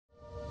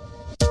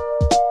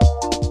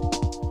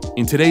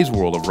In today's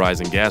world of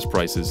rising gas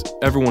prices,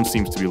 everyone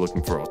seems to be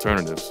looking for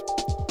alternatives.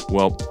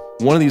 Well,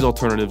 one of these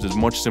alternatives is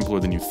much simpler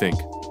than you think.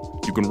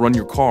 You can run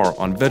your car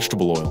on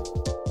vegetable oil.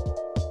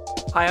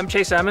 Hi, I'm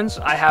Chase Emmons.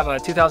 I have a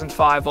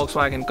 2005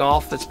 Volkswagen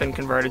Golf that's been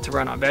converted to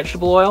run on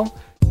vegetable oil.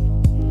 The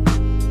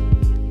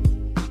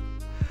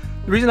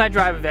reason I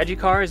drive a Veggie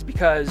Car is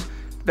because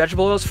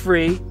vegetable oil is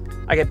free,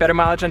 I get better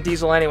mileage on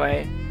diesel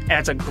anyway, and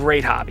it's a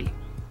great hobby.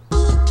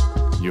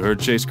 You heard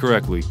Chase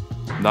correctly.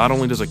 Not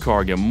only does a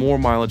car get more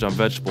mileage on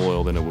vegetable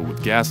oil than it would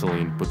with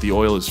gasoline, but the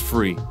oil is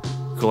free,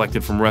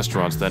 collected from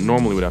restaurants that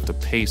normally would have to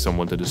pay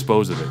someone to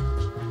dispose of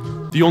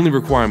it. The only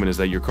requirement is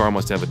that your car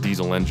must have a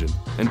diesel engine,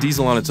 and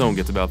diesel on its own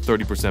gets about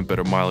 30%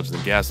 better mileage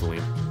than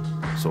gasoline.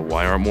 So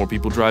why aren't more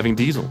people driving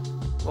diesel?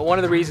 Well, one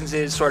of the reasons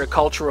is sort of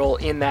cultural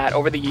in that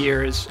over the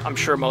years, I'm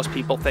sure most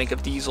people think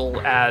of diesel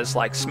as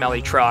like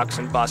smelly trucks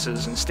and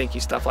buses and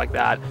stinky stuff like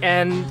that.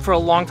 And for a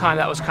long time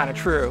that was kind of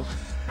true.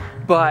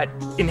 But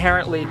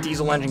inherently,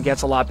 diesel engine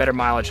gets a lot better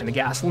mileage than the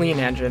gasoline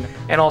engine.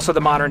 And also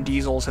the modern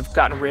diesels have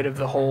gotten rid of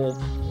the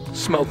whole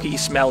smoky,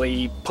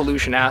 smelly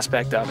pollution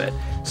aspect of it.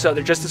 So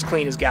they're just as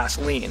clean as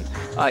gasoline.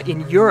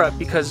 In Europe,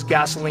 because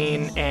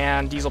gasoline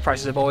and diesel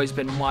prices have always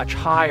been much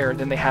higher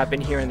than they have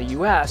been here in the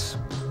US,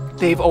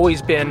 they've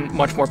always been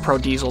much more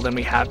pro-diesel than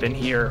we have been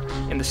here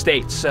in the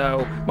States.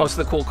 So most of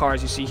the cool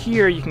cars you see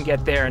here, you can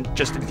get there in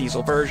just in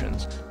diesel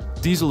versions.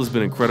 Diesel has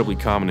been incredibly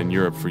common in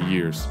Europe for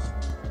years.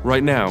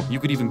 Right now, you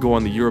could even go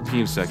on the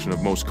European section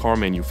of most car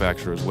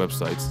manufacturers'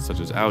 websites, such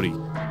as Audi,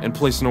 and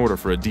place an order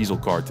for a diesel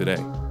car today.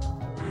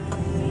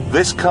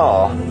 This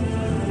car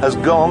has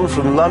gone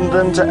from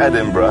London to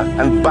Edinburgh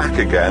and back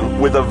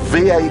again with a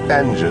V8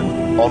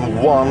 engine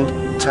on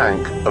one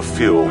tank of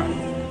fuel.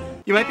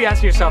 You might be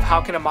asking yourself,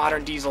 how can a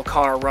modern diesel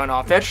car run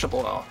off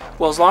vegetable oil?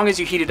 Well, as long as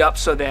you heat it up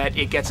so that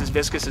it gets as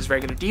viscous as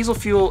regular diesel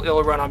fuel,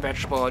 it'll run on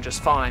vegetable oil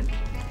just fine.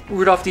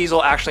 Rudolf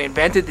Diesel actually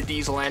invented the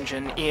diesel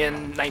engine in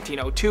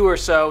 1902 or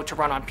so to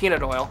run on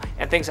peanut oil,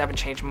 and things haven't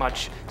changed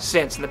much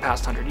since in the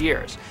past 100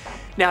 years.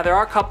 Now, there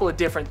are a couple of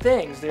different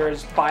things.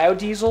 There's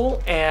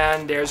biodiesel,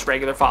 and there's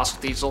regular fossil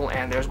diesel,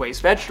 and there's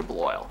waste vegetable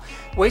oil.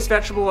 Waste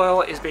vegetable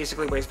oil is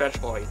basically waste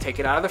vegetable oil. You take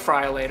it out of the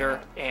fryer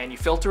and you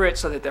filter it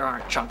so that there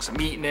aren't chunks of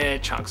meat in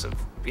it, chunks of,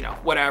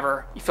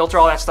 whatever. You filter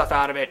all that stuff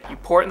out of it, you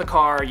pour it in the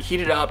car, you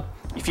heat it up,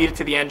 you feed it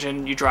to the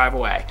engine, you drive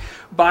away.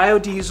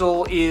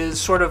 Biodiesel is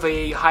sort of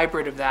a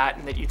hybrid of that,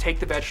 in that you take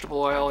the vegetable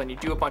oil and you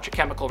do a bunch of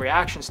chemical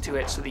reactions to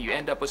it so that you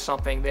end up with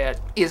something that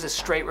is a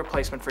straight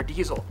replacement for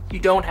diesel. You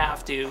don't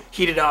have to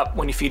heat it up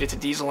when you feed it to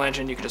diesel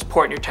engine, you can just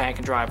pour it in your tank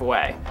and drive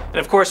away. And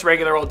of course,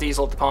 regular old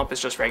diesel at the pump is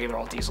just regular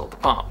old diesel at the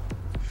pump.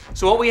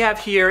 So what we have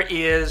here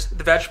is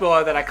the vegetable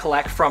oil that I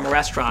collect from a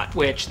restaurant,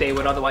 which they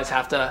would otherwise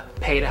have to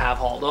pay to have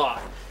hauled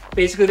off.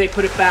 Basically, they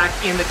put it back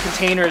in the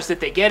containers that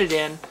they get it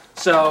in.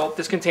 So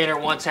this container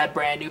once had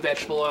brand new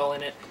vegetable oil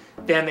in it.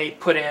 Then they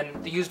put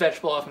in the used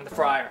vegetable oil from the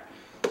fryer.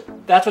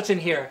 That's what's in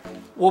here.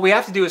 What we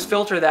have to do is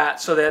filter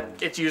that so that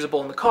it's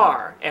usable in the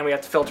car, and we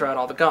have to filter out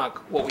all the gunk.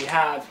 What we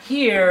have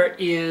here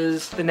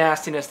is the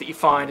nastiness that you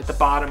find at the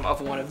bottom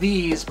of one of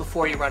these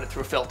before you run it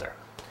through a filter.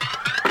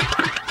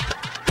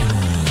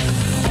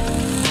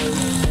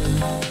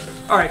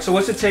 All right, so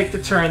what's it take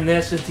to turn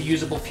this into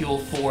usable fuel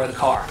for the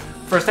car?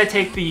 First, I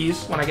take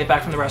these when I get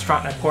back from the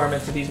restaurant and I pour them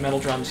into these metal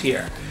drums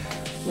here.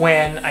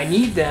 When I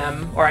need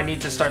them, or I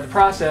need to start the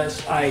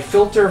process, I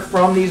filter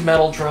from these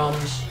metal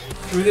drums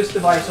through this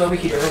device over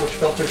here, which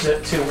filters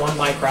it to 1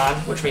 micron,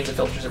 which means it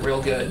filters it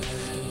real good,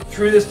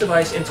 through this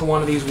device into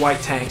one of these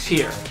white tanks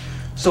here.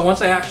 So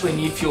once I actually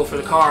need fuel for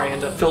the car, I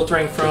end up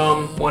filtering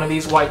from one of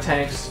these white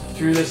tanks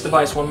through this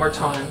device one more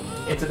time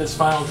into this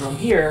final drum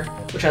here,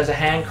 which has a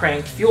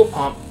hand-cranked fuel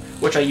pump,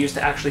 which I use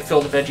to actually fill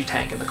the veggie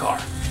tank in the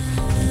car.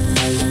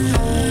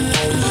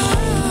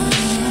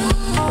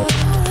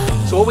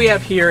 So what we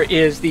have here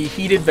is the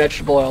heated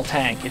vegetable oil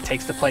tank. It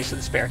takes the place of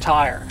the spare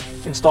tire.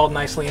 Installed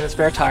nicely in the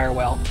spare tire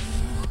well.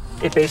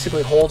 It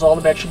basically holds all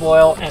the vegetable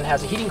oil and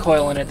has a heating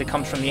coil in it that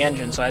comes from the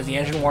engine. So as the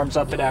engine warms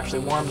up, it actually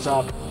warms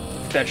up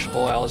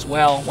vegetable oil as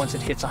well. Once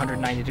it hits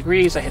 190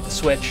 degrees, I hit the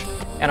switch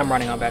and I'm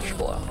running on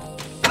vegetable oil.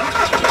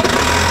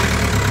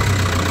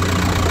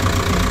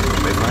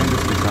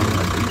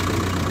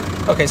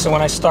 Okay, so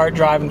when I start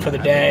driving for the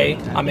day,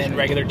 I'm in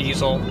regular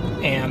diesel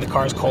and the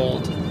car's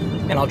cold.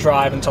 And I'll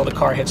drive until the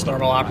car hits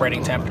normal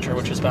operating temperature,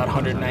 which is about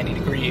 190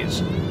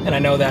 degrees. And I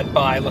know that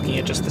by looking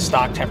at just the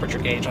stock temperature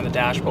gauge on the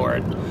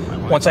dashboard.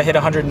 Once I hit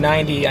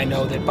 190, I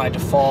know that by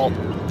default,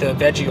 the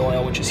veggie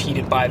oil, which is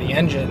heated by the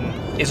engine,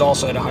 is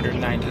also at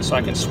 190. So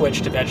I can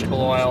switch to vegetable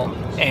oil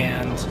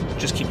and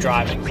just keep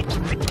driving.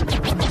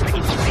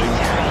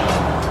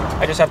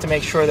 I just have to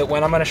make sure that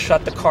when I'm going to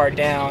shut the car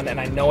down and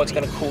I know it's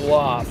going to cool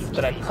off,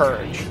 that I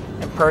purge.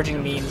 And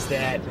purging means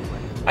that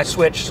I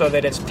switch so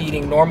that it's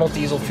feeding normal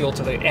diesel fuel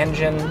to the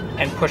engine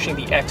and pushing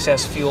the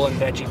excess fuel and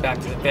veggie back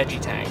to the veggie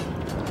tank.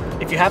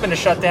 If you happen to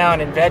shut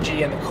down in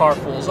veggie and the car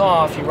cools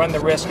off, you run the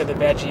risk of the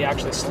veggie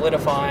actually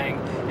solidifying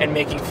and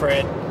making for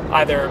it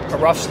either a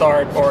rough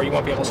start or you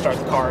won't be able to start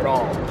the car at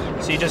all.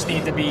 So you just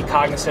need to be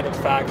cognizant of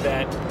the fact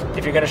that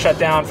if you're going to shut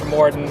down for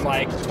more than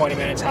like 20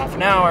 minutes, half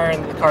an hour,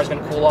 and the car's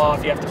going to cool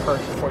off, you have to purge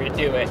before you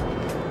do it.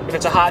 If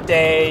it's a hot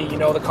day, you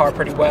know the car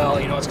pretty well,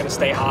 you know it's going to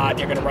stay hot,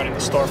 you're going to run in the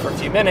store for a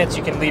few minutes,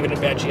 you can leave it in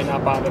Veggie and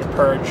not bother to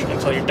purge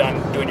until you're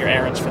done doing your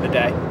errands for the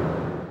day.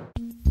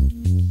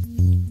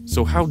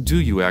 So how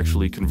do you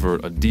actually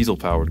convert a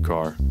diesel-powered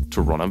car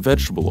to run on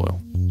vegetable oil?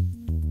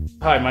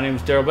 Hi, my name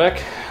is Daryl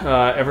Beck,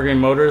 Evergreen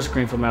Motors,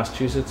 Greenfield,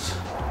 Massachusetts.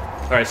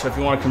 All right, so if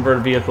you want to convert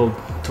a vehicle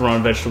to run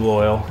on vegetable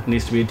oil, it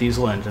needs to be a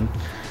diesel engine.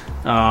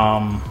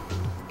 And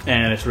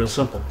it's real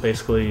simple.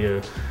 Basically,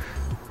 you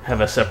have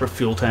a separate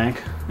fuel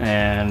tank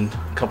and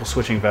a couple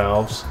switching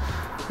valves,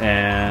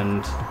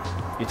 and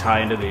you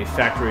tie into the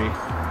factory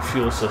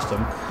fuel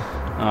system.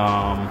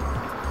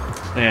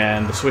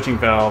 And the switching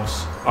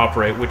valves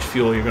operate which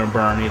fuel you're going to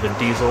burn, either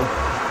diesel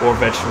or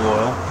vegetable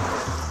oil.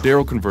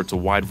 Daryl converts a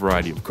wide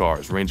variety of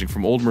cars, ranging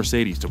from old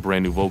Mercedes to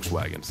brand new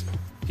Volkswagens.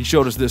 He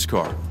showed us this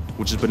car,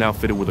 which has been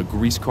outfitted with a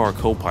grease car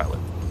co-pilot,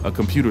 a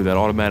computer that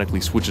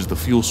automatically switches the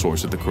fuel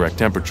source at the correct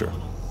temperature.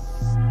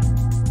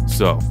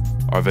 So,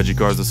 are Veggie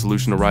Cars the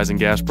solution to rising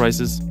gas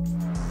prices?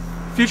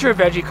 Future of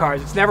Veggie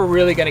Cars, it's never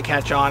really going to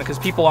catch on because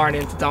people aren't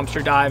into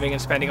dumpster diving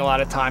and spending a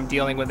lot of time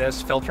dealing with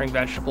this, filtering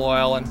vegetable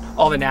oil and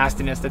all the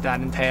nastiness that that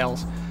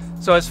entails.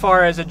 So as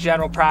far as a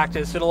general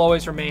practice, it'll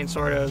always remain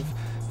sort of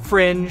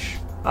fringe.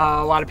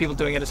 A lot of people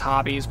doing it as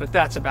hobbies, but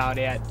that's about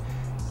it.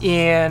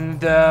 In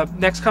the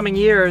next coming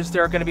years,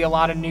 there are going to be a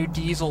lot of new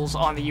diesels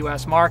on the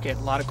US market,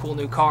 a lot of cool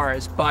new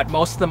cars, but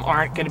most of them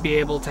aren't going to be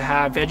able to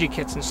have Veggie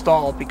kits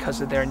installed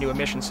because of their new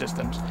emission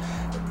systems.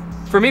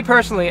 For me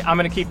personally, I'm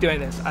going to keep doing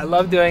this. I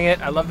love doing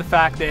it. I love the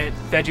fact that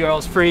Veggie oil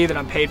is free, that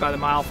I'm paid by the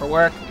mile for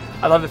work.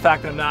 I love the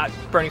fact that I'm not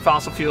burning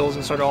fossil fuels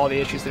and sort of all the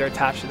issues that are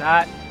attached to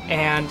that,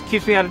 and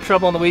keeps me out of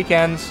trouble on the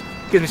weekends,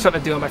 gives me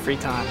something to do in my free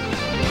time.